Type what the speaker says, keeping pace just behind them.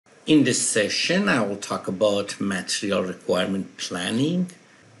In this session, I will talk about material requirement planning.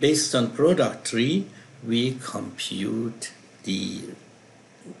 Based on product tree, we compute the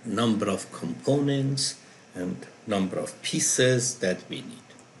number of components and number of pieces that we need.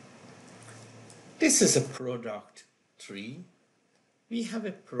 This is a product tree. We have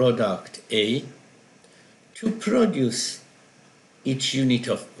a product A. To produce each unit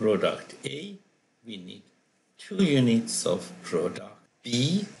of product A, we need 2 units of product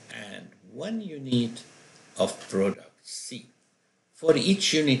B and 1 unit of product C. For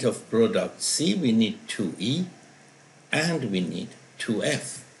each unit of product C, we need 2E and we need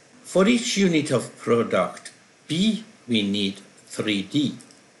 2F. For each unit of product B, we need 3D.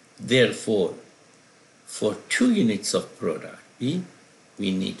 Therefore, for 2 units of product B,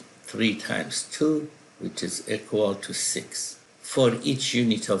 we need 3 times 2, which is equal to 6. For each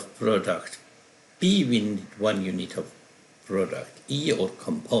unit of product B, we need 1 unit of product E or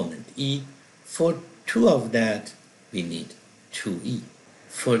component E. For 2 of that, we need 2E.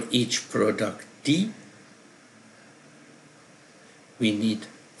 For each product D, we need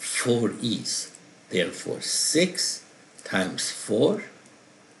 4 E's. Therefore, 6 times 4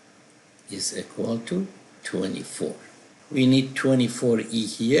 is equal to 24. We need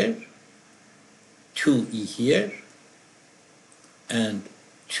 24E here, 2E here, and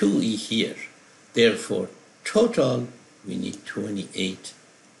 2E here. Therefore, total, we need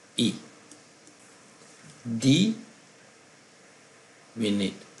 28E. D, we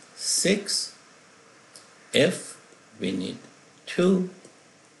need 6. F, we need 2.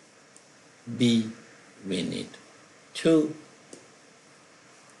 B, we need 2.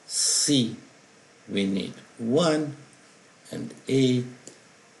 C, we need 1. And A,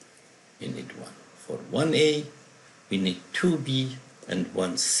 we need 1. For 1A, we need 2B and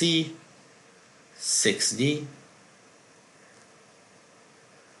 1C, 6D,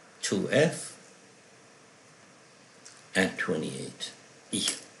 2F, and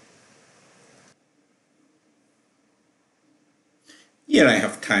 28E. Here I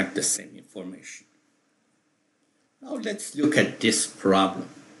have typed the same information. Now let's look at this problem.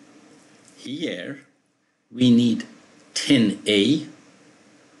 Here we need 10A.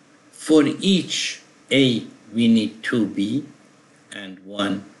 For each A, we need 2B and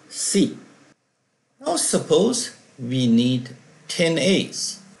 1C. Now suppose we need 10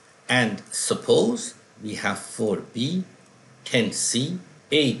 A's. And suppose we have 4B, 10C,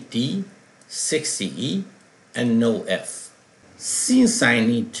 8D, 60E, and no F. Since I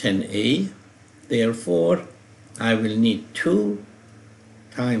need 10A, therefore I will need 2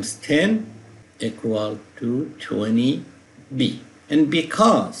 times 10 equal to 20B. And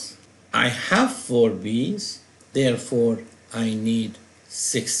because I have 4 B's, therefore I need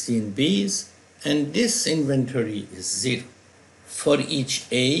 16 B's, and this inventory is 0. For each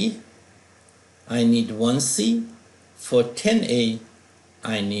A, I need 1 C. For 10A,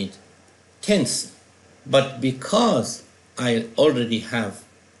 I need 10 C. But because I already have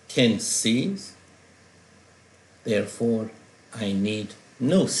 10 C's, therefore I need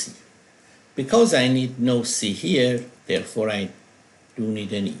no C. Because I need no C here, therefore I do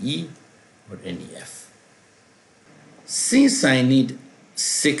need any E or any F. Since I need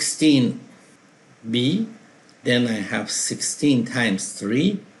 16B, then I have 16 times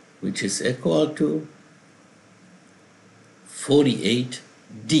 3, which is equal to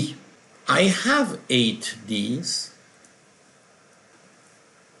 48D. I have 8 D's,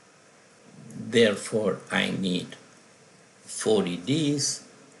 therefore I need 40 D's,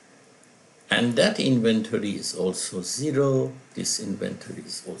 and that inventory is also 0, this inventory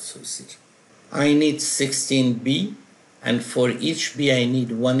is also 0. I need 16B, and for each B I need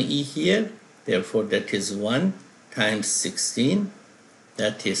 1E here, therefore that is 1 times 16,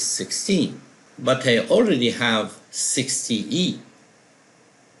 that is 16. But I already have 60E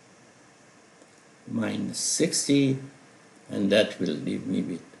minus 60, and that will leave me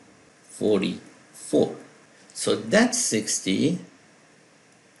with 44. So that 60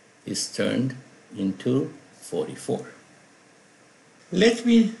 is turned into 44. Let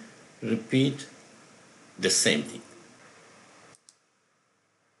me repeat the same thing.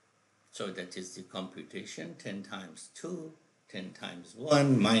 So that is the computation, 10 times 2, 10 times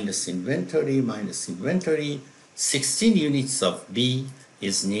 1, minus inventory, 16 units of B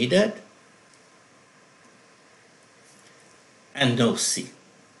is needed, and no C.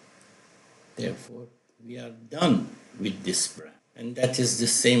 Therefore, we are done with this branch. And that is the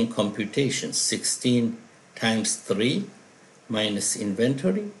same computation, 16 times 3 minus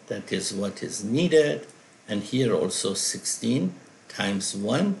inventory, that is what is needed, and here also 16 times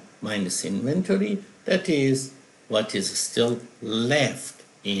 1 minus inventory, that is what is still left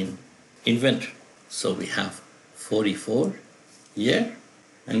in inventory. So we have 44 here,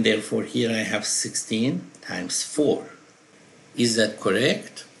 and therefore here I have 16 times 4. Is that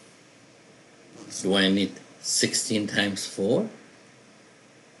correct? Do I need 16 times 4?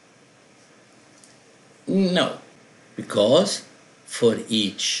 No, because for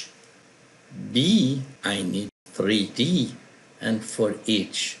each B I need 3D, and for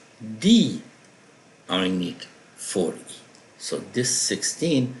each D I need 4E. So this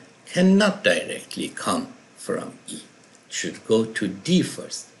 16 cannot directly come from E. It should go to D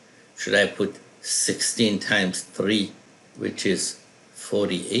first. Should I put 16 times 3, which is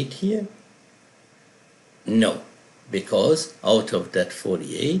 48 here? No, because out of that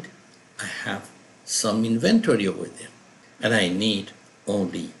 48, I have some inventory over there, and I need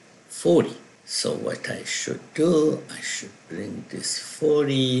only 40. So what I should do, I should bring this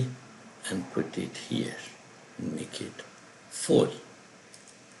 40 and put it here and make it 40.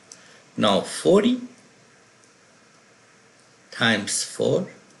 Now 40 times 4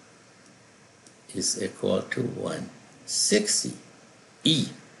 is equal to 160 E.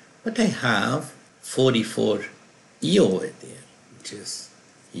 But I have 44 E over there, which is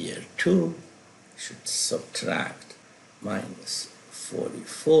here too. Should subtract minus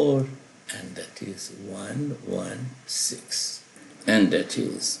 44, and that is 116. And that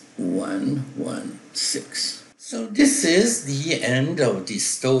is 116. So this is the end of the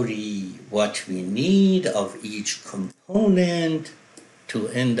story, what we need of each component to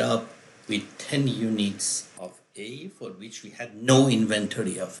end up with 10 units of A for which we had no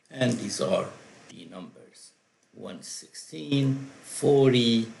inventory of. And these are the numbers: 116,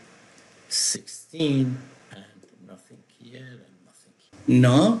 40, 16, and nothing here and nothing here.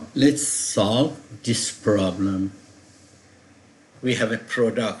 Now let's solve this problem. We have a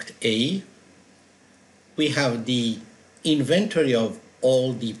product A. We have the inventory of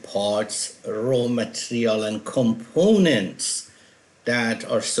all the parts, raw material, and components that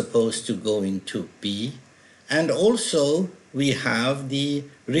are supposed to go into B. And also we have the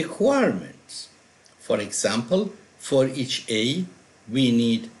requirements. For example, for each A, we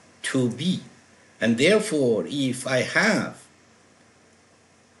need 2B. And therefore, if I have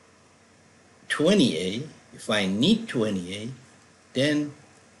 20A, if I need 20A, then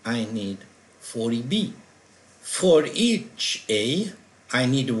I need 40B. For each A, I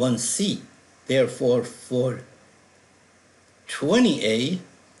need 1C. Therefore, for 20A,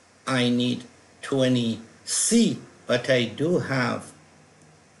 I need 20C, but I do have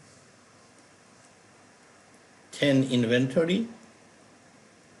 10 inventory,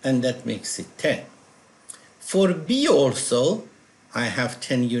 and that makes it 10. For B also, I have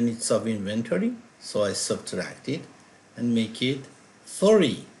 10 units of inventory, so I subtract it and make it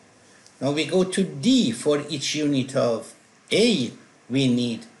 30. Now we go to D. For each unit of A, we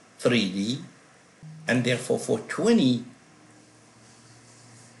need 3D, and therefore for 20,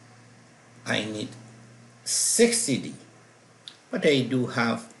 I need 60D. But I do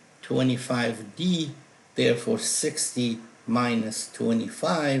have 25D, therefore 60 minus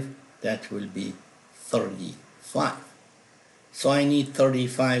 25, that will be 35. So I need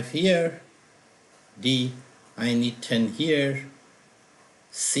 35 here, D, I need 10 here,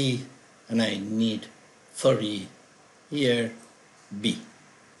 C, and I need 30 here, B.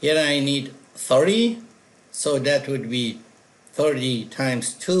 Here I need 30, so that would be 30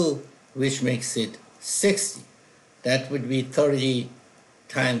 times 2, which makes it 60. That would be 30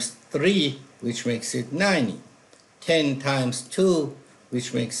 times 3, which makes it 90. 10 times 2,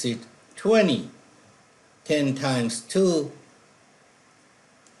 which makes it 20. 10 times 2,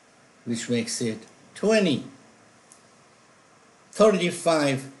 which makes it 20.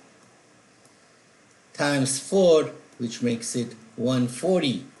 35 times 4, which makes it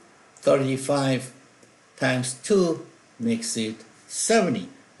 140. 35 times 2 makes it 70.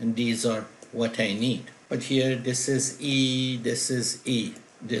 And these are what I need. But here, this is E, this is E,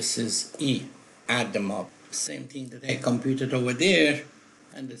 this is E. Add them up. Same thing that I computed over there,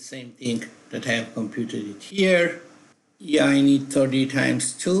 and the same thing that I have computed it here. E, I need 30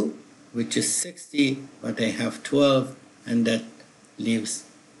 times 2, which is 60, but I have 12, and that leaves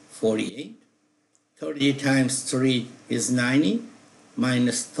 48. 30 times 3 is 90,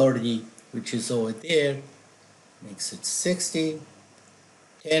 minus 30, which is over there, makes it 60.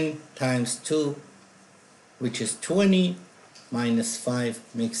 10 times 2, which is 20, minus 5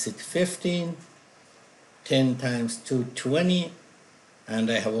 makes it 15. 10 times 2, 20,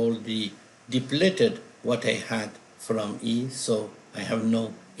 and I have already depleted what I had from E, so I have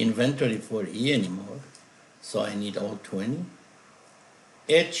no inventory for E anymore, so I need all 20.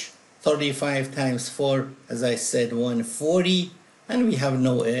 H, 35 times 4, as I said, 140, and we have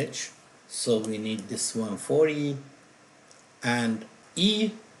no H, so we need this 140. And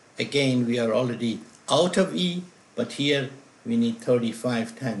E, again, we are already out of E, but here we need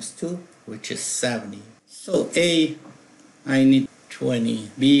 35 times 2, which is 70. So A, I need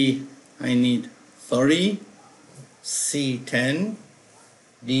 20. B, I need 30. C, 10.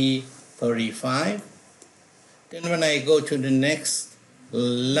 D, 35. Then when I go to the next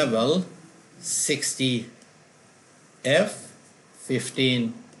level, 60 F,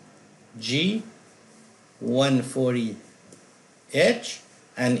 15 G, 140 H,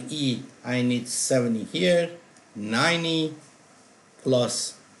 and E, I need 70 here, 90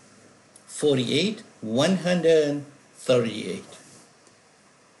 plus 48, 138.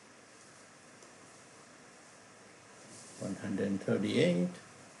 138,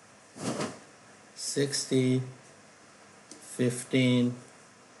 60, 15,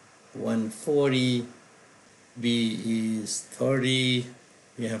 140, B is 30,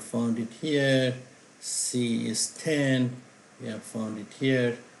 we have found it here, C is 10, we have found it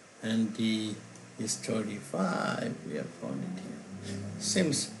here, and D is 35, we have found it here.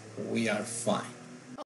 Seems we are fine.